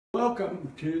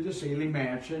Welcome to the Seelye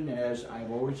Mansion. As I've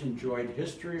always enjoyed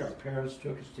history, our parents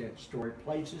took us to historic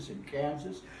places in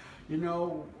Kansas. You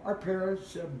know, our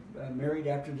parents married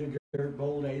after the dirt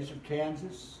bowl days of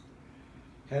Kansas,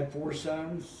 had 4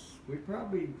 sons. We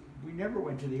never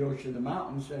went to the ocean, the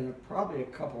mountains, and probably a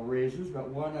couple reasons, but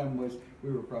one of them was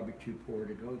we were probably too poor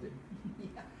to go there.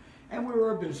 Yeah. And we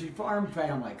were a busy farm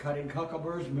family, cutting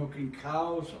cucumber's, milking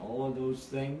cows, all of those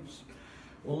things.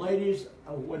 Well, ladies,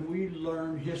 when we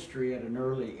learn history at an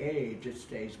early age, it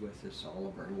stays with us all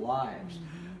of our lives.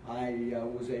 I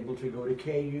was able to go to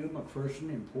KU, McPherson,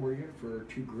 Emporia for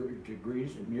 2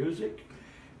 degrees in music.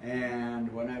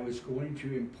 And when I was going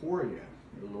to Emporia,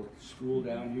 a little school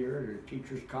down here at a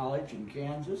teacher's college in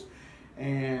Kansas,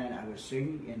 and I was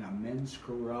singing in a men's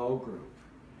chorale group.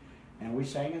 And we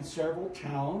sang in several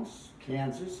towns,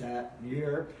 Kansas that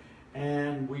year.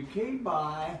 And we came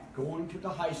by, going to the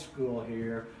high school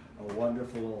here, a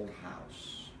wonderful old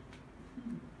house.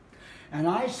 And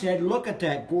I said, look at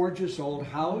that gorgeous old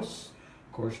house.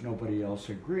 Of course, nobody else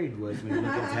agreed with me. Look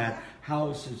at that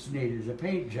house, it's needed a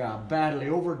paint job, badly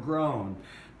overgrown.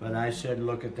 But I said,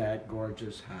 look at that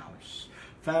gorgeous house.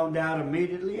 Found out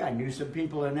immediately, I knew some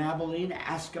people in Abilene,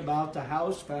 asked about the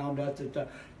house, found out that the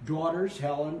daughters,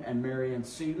 Helen and Marion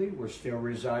Seelye, were still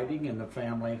residing in the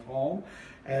family home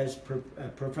as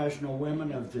professional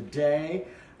women of the day.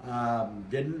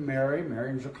 Didn't marry.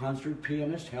 Marion was a concert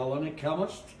pianist, Helen a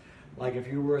chemist. Like if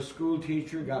you were a school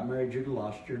teacher, got married, you'd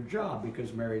lost your job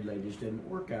because married ladies didn't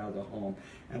work out of the home.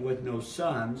 And with no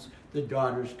sons, the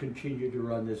daughters continued to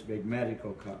run this big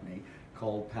medical company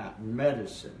called Patent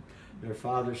Medicine. Their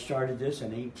father started this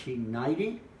in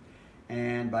 1890,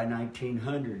 and by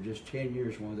 1900, just 10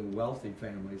 years, one of the wealthy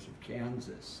families of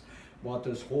Kansas. Bought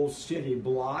this whole city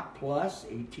block plus,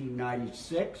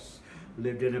 1896,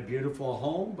 lived in a beautiful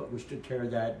home, but was to tear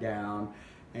that down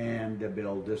and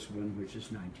build this one, which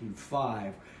is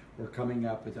 1905. We're coming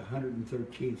up with the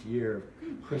 113th year of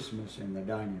Christmas in the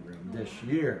dining room this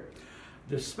year.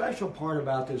 The special part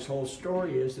about this whole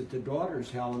story is that the daughters,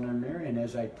 Helen and Marion,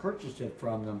 as I purchased it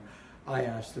from them, I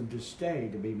asked them to stay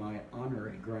to be my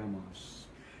honorary grandmas.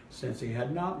 Since they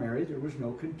had not married, there was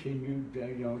no continued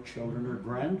children or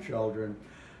grandchildren.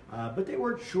 But they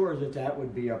weren't sure that that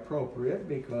would be appropriate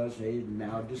because they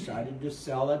now decided to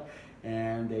sell it,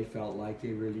 and they felt like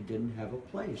they really didn't have a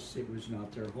place. It was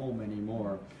not their home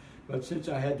anymore. But since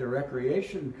I had the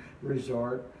recreation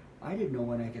resort, I didn't know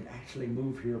when I could actually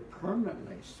move here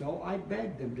permanently, so I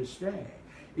begged them to stay.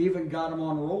 Even got them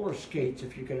on roller skates,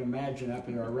 if you can imagine, up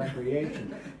in our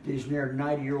recreation. These near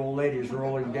 90-year-old ladies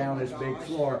rolling down this big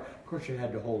floor. Of course, you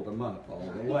had to hold them up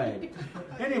all the way.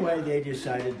 Anyway, they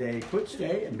decided they could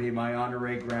stay and be my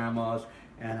honorary grandmas,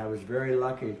 and I was very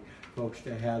lucky, folks,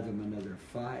 to have them another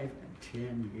 5 and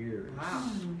 10 years. Wow.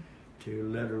 To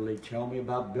literally tell me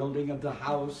about building of the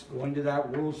house, going to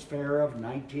that World's Fair of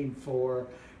 1904,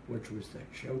 which was the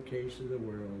showcase of the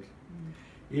world.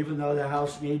 Even though the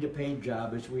house needed a paint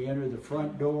job, as we enter the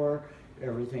front door,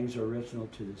 everything's original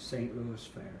to the St. Louis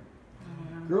Fair.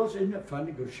 Girls, isn't it fun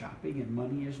to go shopping and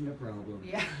money isn't a problem?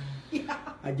 Yeah.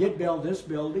 I did build this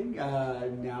building.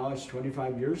 Now it's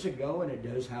 25 years ago, and it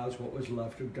does house what was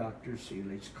left of Dr.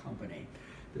 Seelye's company.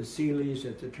 The Seelyes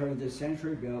at the turn of the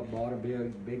century bought a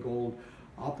big old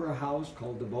opera house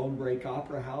called the Bone Break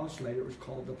Opera House. Later it was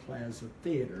called the Plaza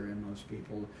Theater, and most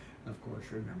people, of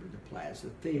course, remember the Plaza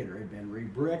Theater. It had been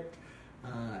re-bricked,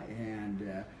 and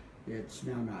it's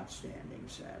now not standing,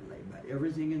 sadly. But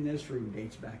everything in this room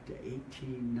dates back to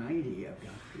 1890 of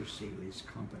Dr. Seelye's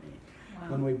company.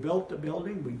 Wow. When we built the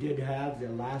building, we did have the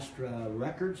last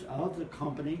records of the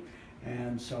company,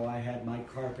 and so I had my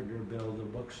carpenter build the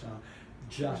books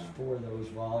just for those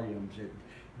volumes. It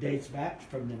dates back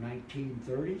from the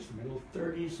 1930s, middle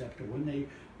 30s, up to when they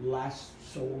last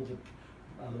sold the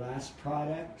last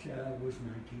product was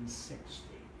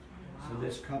 1960. Wow. So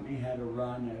this company had a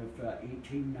run of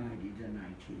 1890 to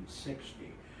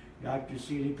 1960. Dr.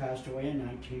 Seelye passed away in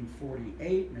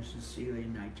 1948, Mrs. Seelye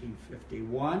in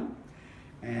 1951.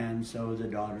 And so the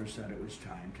daughters said it was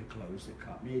time to close the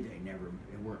company. They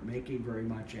weren't making very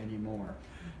much anymore.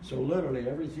 So literally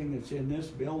everything that's in this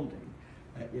building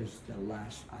is the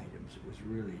last items. It was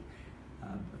really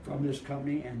from this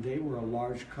company, and they were a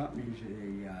large company.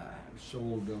 They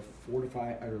sold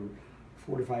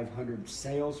 4,500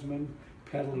 salesmen,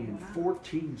 peddling in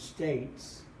 14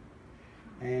 states,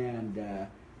 and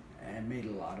made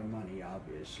a lot of money,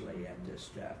 obviously, at this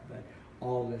stuff. But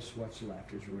all this, what's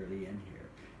left, is really in here.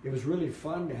 It was really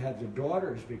fun to have the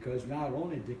daughters because not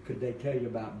only could they tell you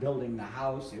about building the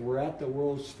house, they were at the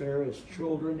World's Fair as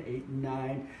children, 8 and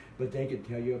 9, but they could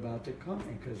tell you about the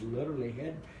company because literally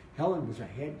Helen was a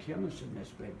head chemist in this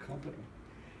big company.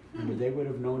 And they would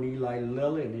have known Eli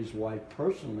Lilly and his wife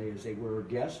personally as they were a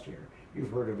guest here.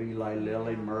 You've heard of Eli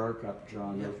Lilly, Merck,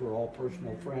 Upjohn. Those were all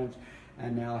personal friends.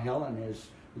 And now Helen is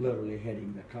literally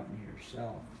heading the company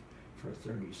herself for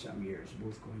 30-some years,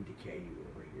 both going to KU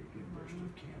over here at University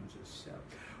of Kansas. So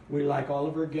we like all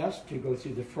of our guests to go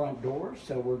through the front door,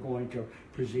 so we're going to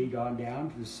proceed on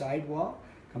down to the sidewalk,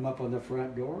 come up on the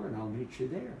front door, and I'll meet you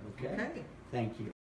there, okay? Okay. Thank you.